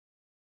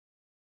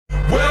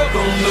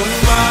Welcome to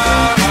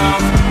my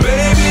house,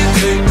 baby,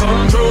 take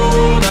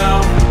control now.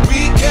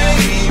 We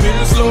can't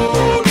even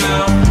slow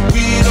down.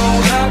 We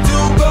don't have to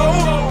go.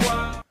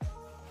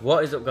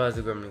 What is up, guys?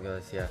 The Gremlin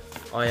Guys here.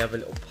 I have a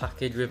little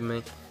package with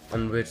me,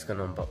 and we're just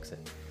gonna unbox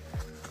it.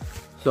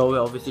 So we're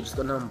obviously just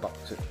gonna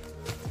unbox it.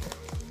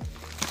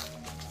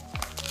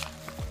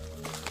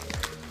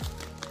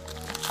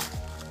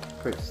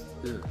 Pretty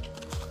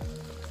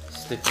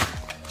sticky.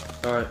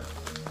 Alright.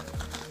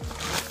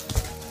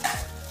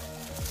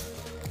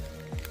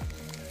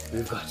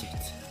 We've got it.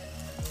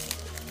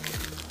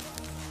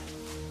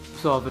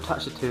 So I've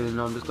attached it to it and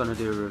I'm just gonna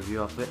do a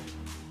review of it.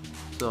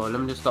 So let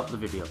me just stop the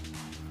video.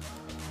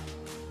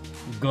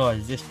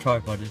 Guys, this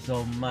tripod is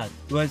so mad.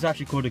 Well, it's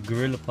actually called a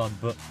Gorillapod,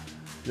 but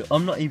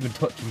I'm not even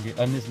touching it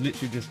and it's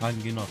literally just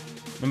hanging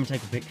off. Let me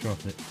take a picture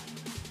of it.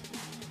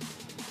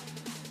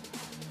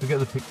 Forget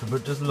the picture,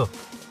 but just look.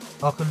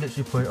 I can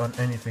literally put it on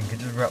anything, it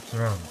just wraps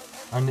around.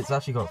 And it's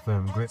actually got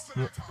firm grip.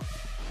 Look.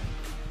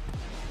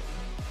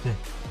 Yeah,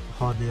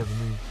 hardly ever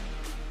moves.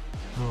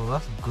 Oh,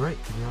 that's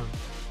great, to be honest.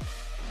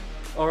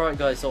 Alright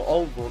guys, so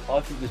overall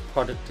I think this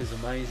product is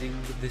amazing.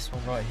 This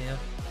one right here.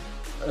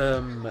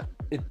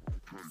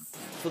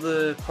 For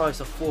the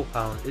price of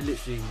 £4, it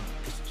literally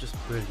it's just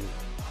brilliant.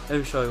 Let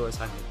me show you what it's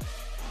hanging.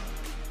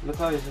 Look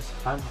how it's just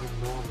hanging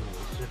normally,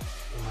 it's just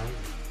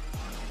amazing.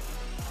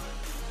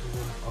 And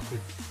then I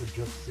could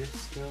adjust this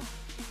still.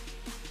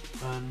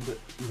 And look,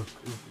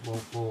 it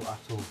won't fall at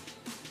all.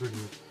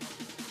 Brilliant.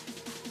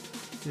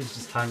 It's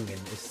just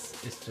hanging, it's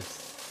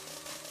just...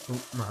 Oh,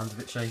 my hand's a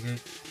bit shaky.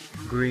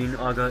 Green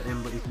I got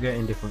in, but you can get it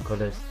in different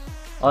colours.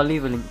 I'll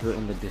leave a link to it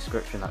in the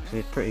description actually,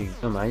 it's pretty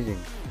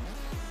amazing.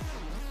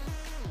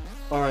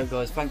 Alright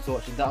guys, thanks for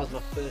watching. That was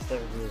my first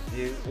ever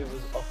review. It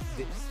was off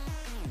this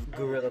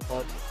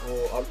Gorillapod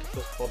or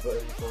Octopus Pod,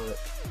 whatever you call it.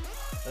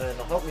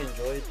 And I hope you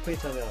enjoyed. Please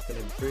tell me I can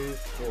improve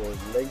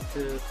for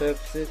later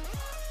purposes,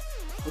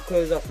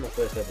 because that's my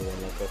first ever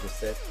one, like I just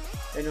said.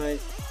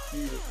 Anyways,